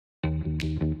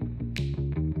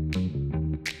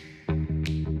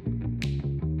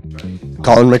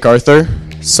Colin MacArthur,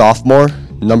 sophomore,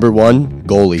 number 1,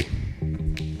 goalie.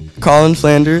 Colin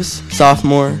Flanders,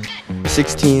 sophomore,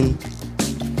 16,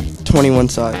 21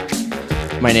 side.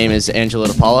 My name is Angelo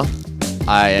Polo.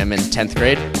 I am in 10th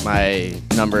grade. My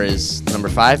number is number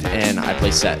 5, and I play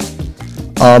set.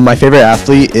 My favorite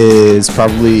athlete is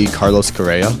probably Carlos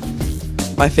Correa.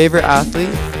 My favorite athlete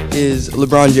is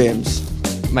LeBron James.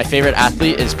 My favorite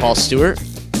athlete is Paul Stewart.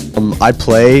 I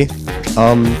play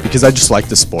because I just like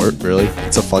the sport, really.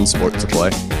 It's a fun sport to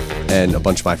play, and a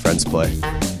bunch of my friends play.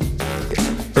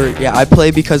 I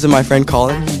play because of my friend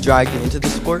Colin. He dragged me into the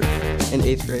sport in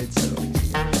 8th grade. So.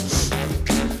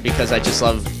 Because I just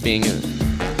love being in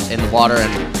the water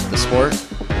and the sport.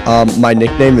 My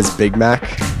nickname is Big Mac.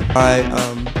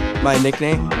 My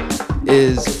nickname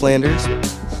is Flanders.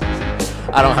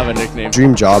 I don't have a nickname.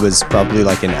 Dream job is probably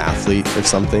like an athlete or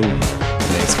something in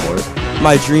a sport.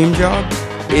 My dream job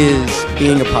is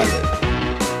being a pilot.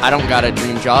 I don't got a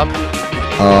dream job.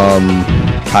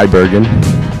 Kai Bergen.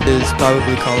 Is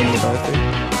probably Colin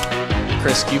MacArthur.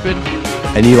 Chris Cupid.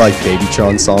 Any like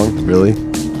Babytron song, really?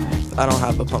 I don't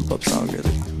have a pump up song really.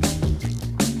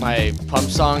 My pump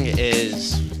song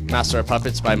is Master of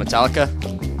Puppets by Metallica.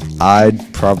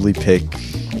 I'd probably pick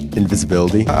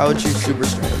Invisibility. I would choose Super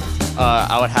Strength.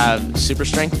 I would have Super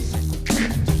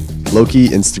Strength. Low-key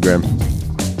Instagram.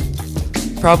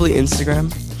 Probably Instagram.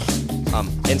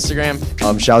 Instagram.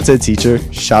 Shout out to the teacher.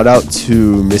 Shout out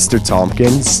to Mr.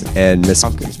 Tompkins and Miss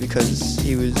Tompkins because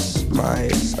he was my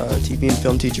TV and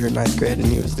film teacher in 9th grade and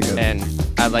he was the GOAT. And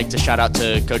I'd like to shout out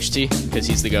to Coach T because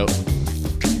he's the GOAT.